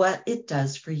knowing what it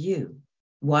does for you.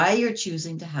 why you're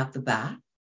choosing to have the bath.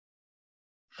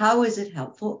 How is it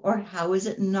helpful or how is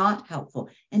it not helpful?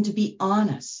 And to be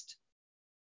honest,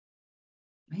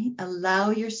 right?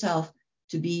 Allow yourself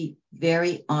to be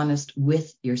very honest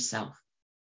with yourself.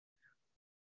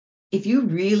 If you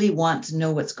really want to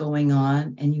know what's going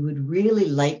on and you would really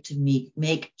like to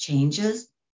make changes,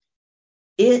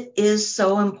 it is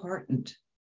so important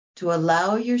to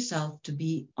allow yourself to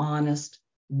be honest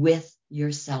with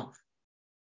yourself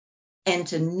and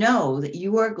to know that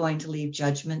you are going to leave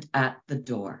judgment at the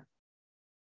door.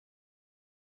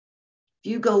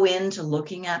 If you go into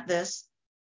looking at this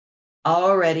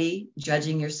already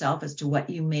judging yourself as to what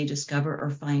you may discover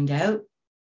or find out,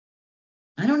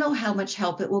 I don't know how much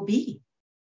help it will be.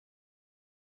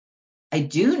 I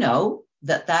do know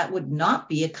that that would not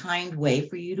be a kind way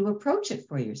for you to approach it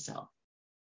for yourself.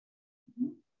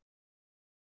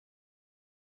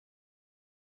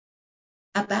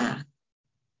 A bath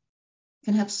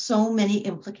can have so many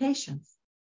implications.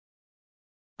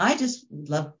 I just would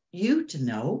love you to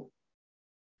know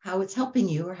how it's helping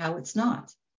you or how it's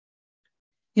not.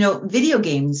 You know, video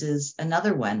games is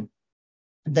another one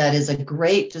that is a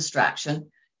great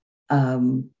distraction,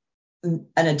 an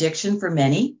addiction for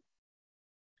many.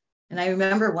 And I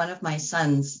remember one of my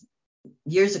sons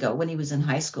years ago when he was in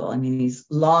high school. I mean, he's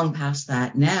long past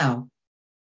that now.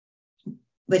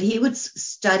 But he would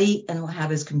study and have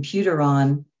his computer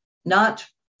on, not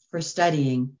for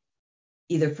studying,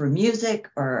 either for music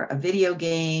or a video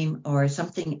game or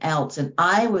something else. And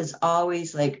I was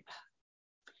always like,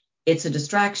 it's a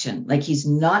distraction. Like, he's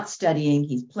not studying,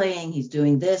 he's playing, he's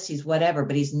doing this, he's whatever,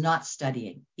 but he's not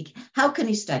studying. How can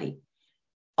he study?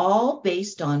 All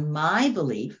based on my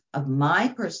belief of my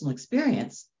personal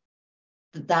experience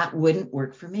that wouldn't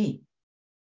work for me.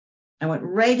 I went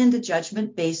right into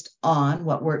judgment based on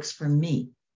what works for me.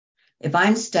 If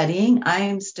I'm studying, I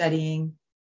am studying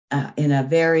in a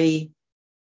very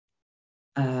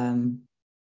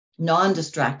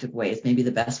non-distractive way is maybe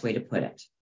the best way to put it.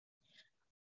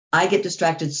 I get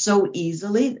distracted so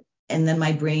easily, and then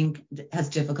my brain has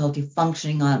difficulty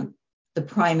functioning on the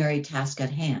primary task at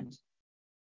hand.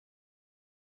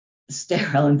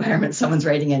 Sterile environment, someone's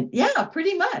writing in, yeah,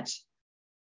 pretty much.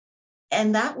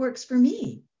 And that works for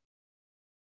me.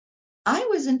 I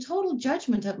was in total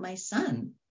judgment of my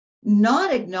son,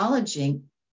 not acknowledging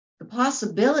the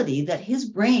possibility that his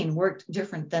brain worked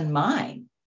different than mine,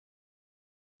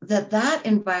 that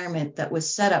environment that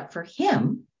was set up for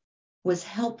him was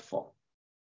helpful.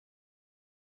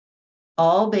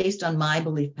 All based on my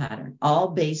belief pattern, all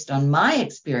based on my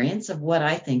experience of what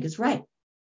I think is right.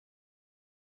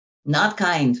 Not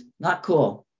kind, not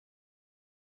cool.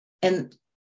 And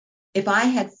if I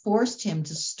had forced him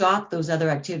to stop those other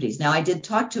activities, now I did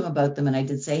talk to him about them and I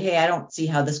did say, hey, I don't see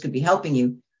how this could be helping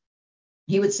you.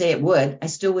 He would say it would. I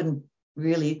still wouldn't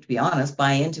really, to be honest,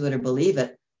 buy into it or believe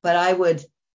it, but I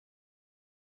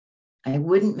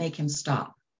wouldn't make him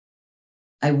stop.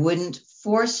 I wouldn't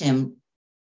force him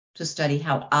to study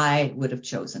how I would have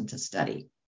chosen to study.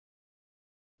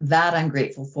 That I'm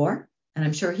grateful for, and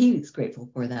I'm sure he's grateful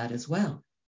for that as well.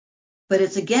 But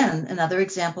it's, again, another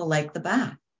example like the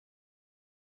bath.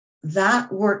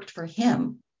 That worked for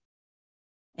him.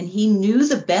 And he knew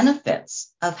the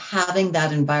benefits of having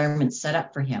that environment set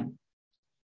up for him.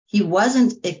 He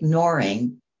wasn't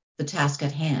ignoring the task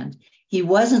at hand. He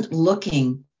wasn't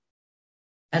looking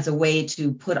as a way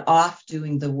to put off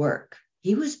doing the work.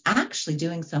 He was actually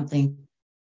doing something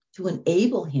to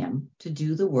enable him to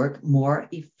do the work more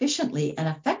efficiently and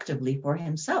effectively for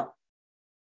himself.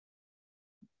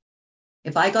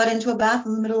 If I got into a bath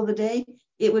in the middle of the day,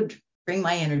 it would bring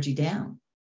my energy down.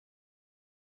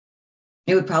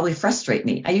 It would probably frustrate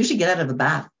me. I usually get out of the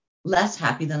bath less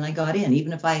happy than I got in,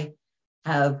 even if I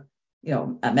have,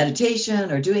 a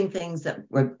meditation or doing things that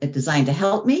were designed to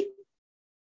help me.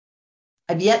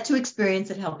 I've yet to experience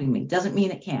it helping me. Doesn't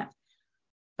mean it can't.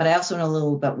 But I also know a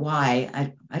little about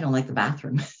why I don't like the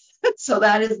bathroom. So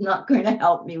that is not going to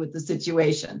help me with the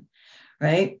situation,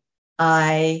 right?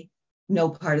 I know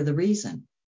part of the reason.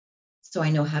 So I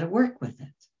know how to work with it.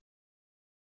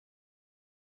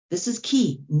 This is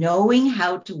key, knowing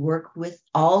how to work with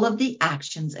all of the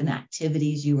actions and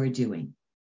activities you are doing.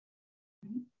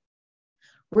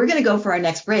 We're going to go for our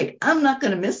next break. I'm not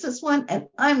going to miss this one, and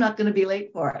I'm not going to be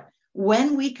late for it.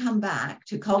 When we come back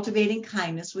to Cultivating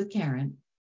Kindness with Karen,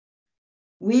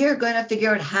 we are going to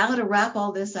figure out how to wrap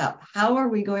all this up. How are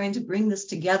we going to bring this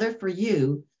together for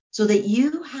you so that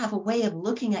you have a way of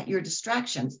looking at your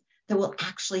distractions that will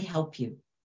actually help you,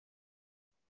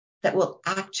 that will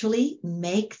actually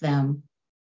make them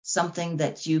something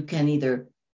that you can either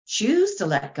choose to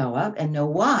let go of and know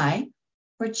why,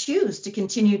 or choose to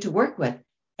continue to work with,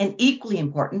 and equally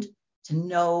important, to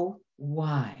know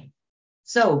why.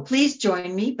 So please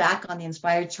join me back on the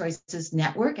Inspired Choices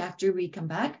Network after we come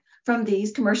back from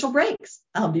these commercial breaks.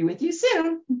 I'll be with you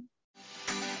soon.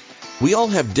 We all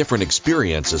have different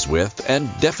experiences with and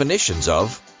definitions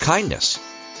of kindness.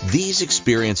 These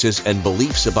experiences and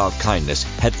beliefs about kindness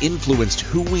have influenced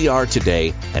who we are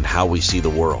today and how we see the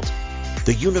world.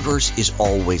 The universe is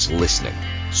always listening.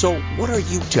 So what are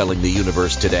you telling the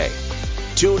universe today?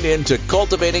 Tune in to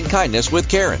Cultivating Kindness with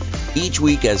Karen each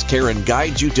week as Karen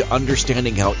guides you to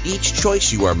understanding how each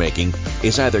choice you are making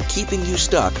is either keeping you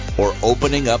stuck or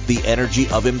opening up the energy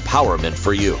of empowerment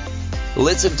for you.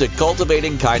 Listen to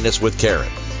Cultivating Kindness with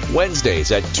Karen,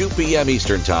 Wednesdays at 2 p.m.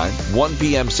 Eastern Time, 1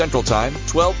 p.m. Central Time,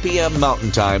 12 p.m.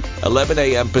 Mountain Time, 11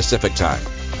 a.m. Pacific Time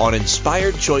on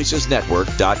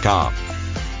InspiredChoicesNetwork.com.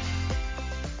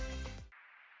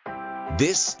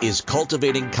 This is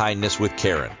Cultivating Kindness with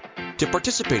Karen. To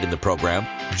participate in the program,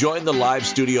 join the live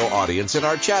studio audience in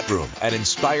our chat room at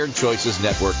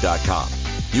InspiredChoicesNetwork.com.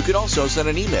 You can also send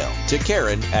an email to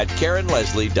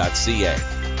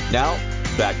Karen@KarenLeslie.ca. Now,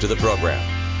 back to the program.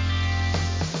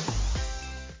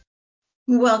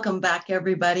 Welcome back,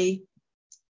 everybody.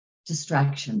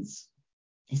 Distractions.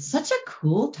 It's such a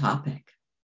cool topic.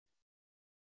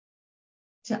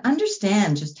 To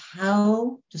understand just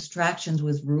how distractions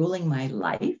was ruling my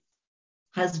life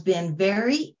has been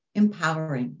very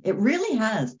empowering. It really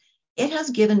has. It has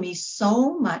given me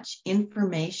so much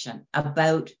information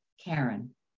about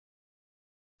Karen,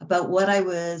 about what I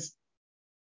was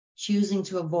choosing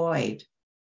to avoid,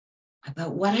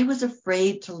 about what I was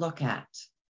afraid to look at,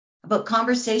 about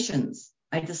conversations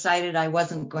I decided I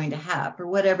wasn't going to have for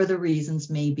whatever the reasons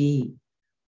may be.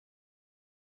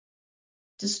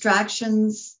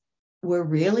 Distractions were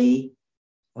really,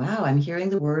 wow, I'm hearing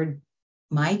the word,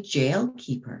 my jail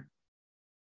keeper.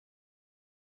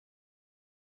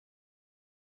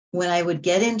 When I would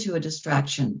get into a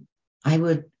distraction, I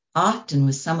would often,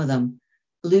 with some of them,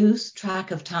 lose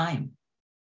track of time.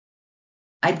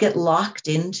 I'd get locked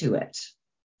into it.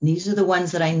 These are the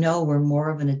ones that I know were more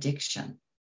of an addiction.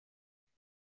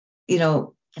 You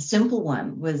know, a simple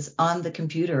one was on the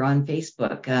computer, on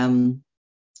Facebook,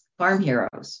 Farm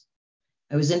Heroes.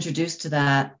 I was introduced to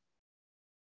that,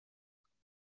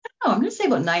 I'm going to say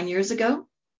about 9 years ago.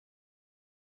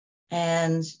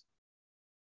 And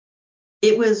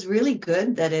it was really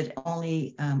good that it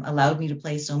only allowed me to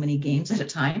play so many games at a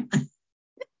time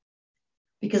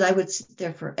because I would sit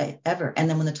there forever. And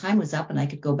then when the time was up and I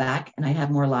could go back and I had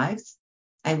more lives,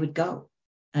 I would go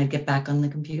and I'd get back on the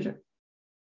computer.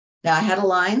 Now I had a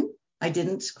line. I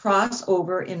didn't cross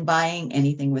over in buying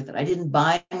anything with it. I didn't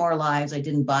buy more lives. I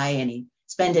didn't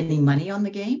spend any money on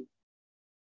the game.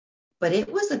 But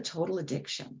it was a total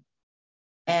addiction.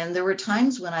 And there were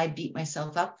times when I beat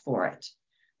myself up for it.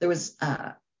 There was,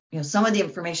 some of the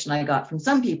information I got from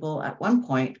some people at one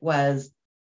point was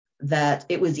that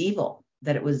it was evil,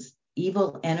 that it was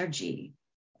evil energy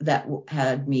that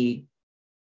had me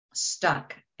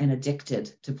stuck and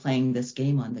addicted to playing this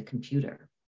game on the computer.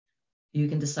 You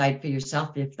can decide for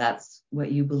yourself if that's what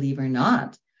you believe or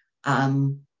not.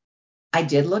 I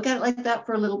did look at it like that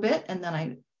for a little bit, and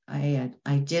then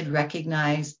I did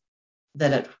recognize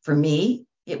that for me,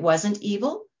 it wasn't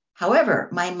evil. However,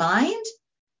 my mind,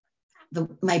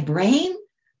 my brain,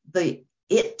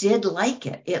 it did like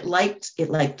it. It liked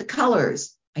the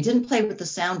colors. I didn't play with the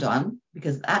sound on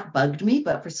because that bugged me,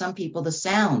 but for some people, the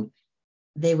sound,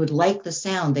 they would like the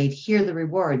sound. They'd hear the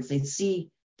rewards. They'd see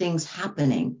things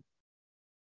happening.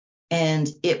 And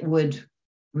it would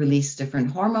release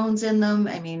different hormones in them.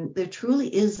 I mean, there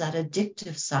truly is that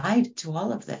addictive side to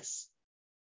all of this.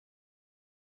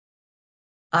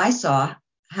 I saw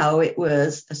how it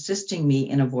was assisting me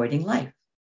in avoiding life.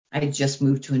 I had just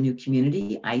moved to a new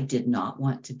community. I did not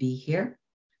want to be here.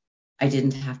 I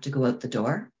didn't have to go out the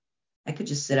door. I could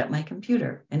just sit at my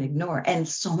computer and ignore. And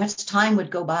so much time would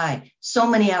go by, so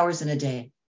many hours in a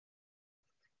day.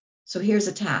 So here's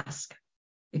a task.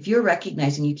 If you're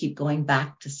recognizing you keep going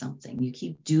back to something, you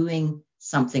keep doing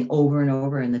something over and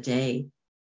over in the day,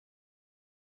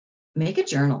 make a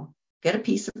journal, get a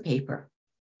piece of paper,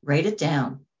 write it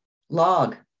down,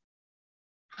 log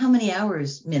how many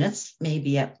hours, minutes,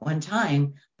 maybe at one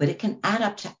time, but it can add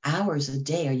up to hours a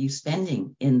day are you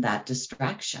spending in that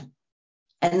distraction?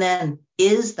 And then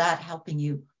is that helping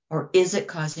you or is it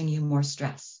causing you more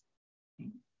stress?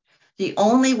 The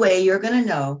only way you're going to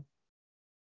know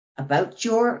about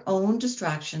your own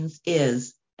distractions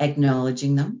is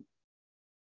acknowledging them,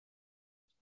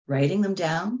 writing them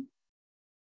down,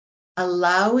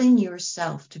 allowing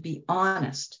yourself to be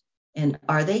honest. And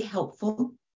are they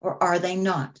helpful or are they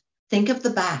not? Think of the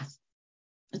bath.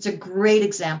 It's a great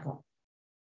example,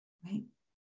 right?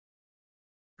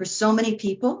 For so many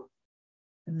people,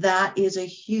 that is a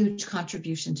huge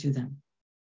contribution to them.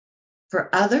 For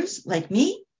others, like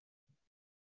me,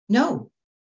 no,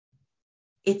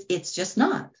 it's just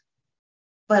not.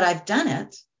 But I've done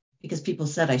it because people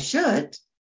said I should.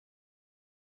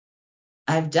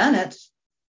 I've done it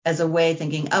as a way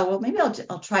thinking, oh, well, maybe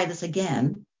I'll try this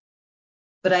again.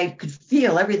 But I could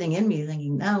feel everything in me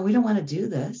thinking, no, we don't want to do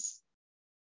this.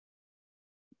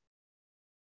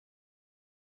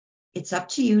 It's up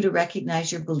to you to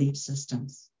recognize your belief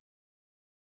systems.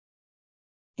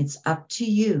 It's up to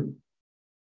you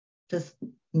to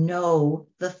know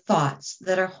the thoughts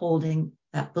that are holding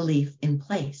that belief in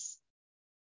place.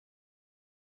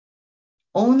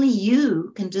 Only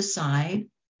you can decide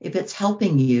if it's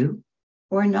helping you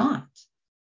or not.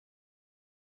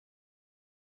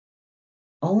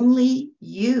 Only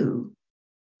you,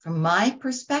 from my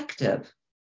perspective,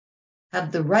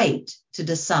 have the right to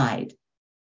decide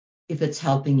if it's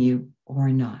helping you or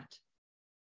not.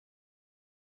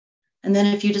 And then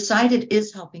if you decide it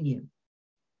is helping you,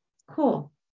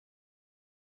 cool.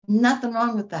 Nothing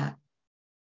wrong with that.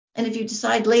 And if you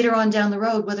decide later on down the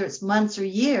road, whether it's months or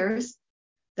years,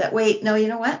 that wait, no, you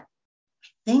know what? I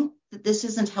think that this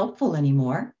isn't helpful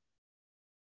anymore,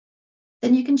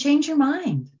 then you can change your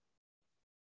mind.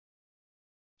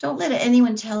 Don't let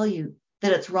anyone tell you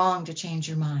that it's wrong to change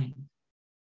your mind.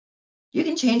 You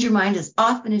can change your mind as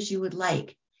often as you would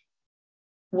like.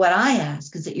 What I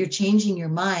ask is that you're changing your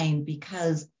mind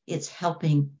because it's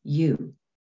helping you,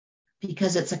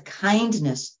 because it's a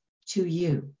kindness to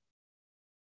you.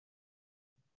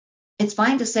 It's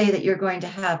fine to say that you're going to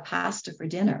have pasta for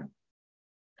dinner,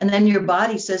 and then your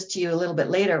body says to you a little bit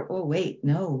later, oh, wait,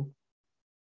 no,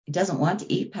 it doesn't want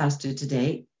to eat pasta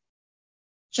today.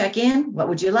 Check in, what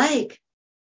would you like?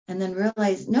 And then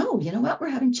realize, no, you know what, we're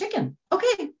having chicken.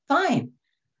 Okay, fine.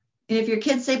 And if your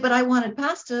kids say, but I wanted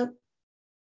pasta,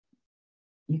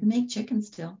 you can make chicken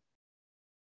still.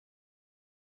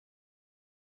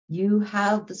 You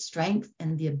have the strength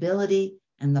and the ability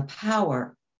and the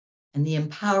power and the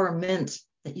empowerment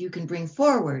that you can bring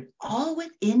forward all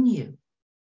within you.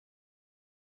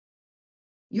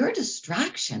 Your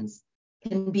distractions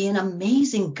can be an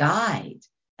amazing guide,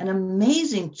 an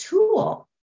amazing tool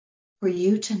for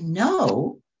you to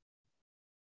know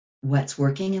what's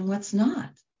working and what's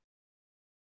not.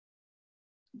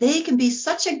 They can be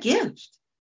such a gift.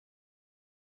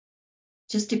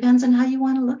 Just depends on how you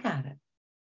want to look at it,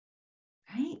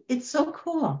 right? It's so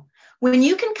cool. When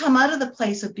you can come out of the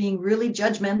place of being really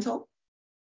judgmental,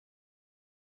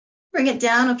 bring it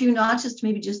down a few notches to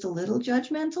maybe just a little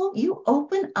judgmental, you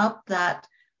open up that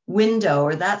window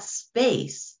or that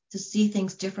space to see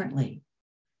things differently.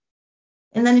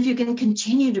 And then if you can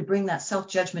continue to bring that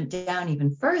self-judgment down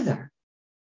even further,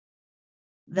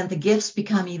 then the gifts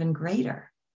become even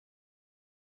greater.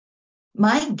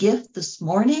 My gift this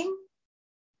morning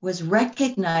was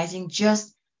recognizing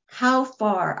just how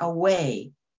far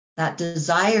away that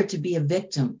desire to be a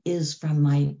victim is from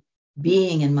my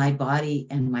being and my body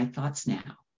and my thoughts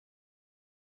now.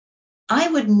 I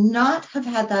would not have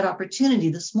had that opportunity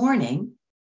this morning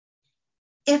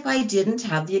if I didn't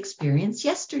have the experience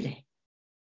yesterday.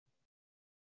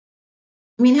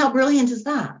 I mean, how brilliant is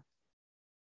that?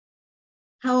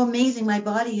 How amazing my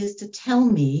body is to tell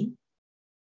me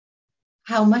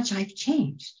how much I've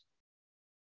changed.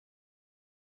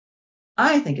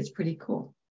 I think it's pretty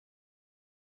cool.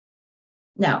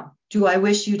 Now, do I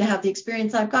wish you to have the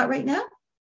experience I've got right now?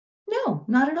 No,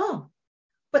 not at all.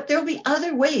 But there'll be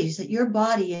other ways that your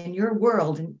body and your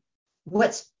world and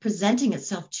what's presenting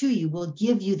itself to you will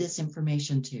give you this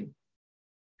information too.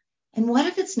 And what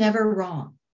if it's never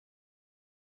wrong?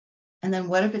 And then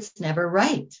what if it's never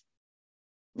right?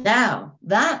 Now,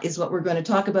 that is what we're going to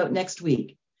talk about next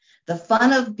week. The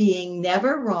fun of being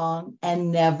never wrong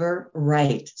and never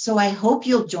right. So I hope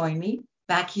you'll join me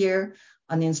back here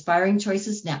on the Inspiring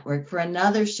Choices Network for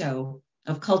another show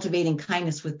of Cultivating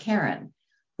Kindness with Karen,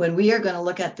 when we are going to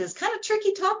look at this kind of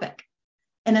tricky topic.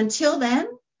 And until then,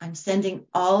 I'm sending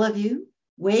all of you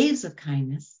waves of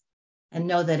kindness, and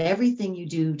know that everything you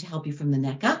do to help you from the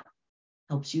neck up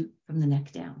helps you from the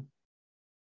neck down.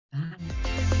 Bye.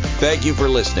 Thank you for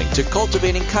listening to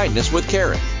Cultivating Kindness with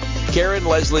Karen. Karen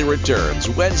Leslie returns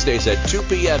Wednesdays at 2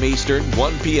 p.m. Eastern,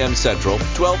 1 p.m. Central,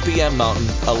 12 p.m. Mountain,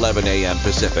 11 a.m.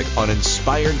 Pacific on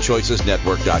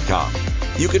InspiredChoicesNetwork.com.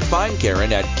 You can find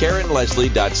Karen at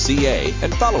KarenLeslie.ca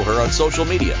and follow her on social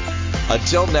media.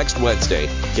 Until next Wednesday,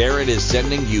 Karen is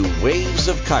sending you waves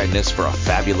of kindness for a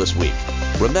fabulous week.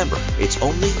 Remember, it's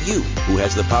only you who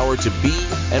has the power to be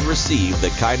and receive the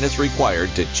kindness required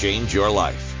to change your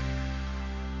life.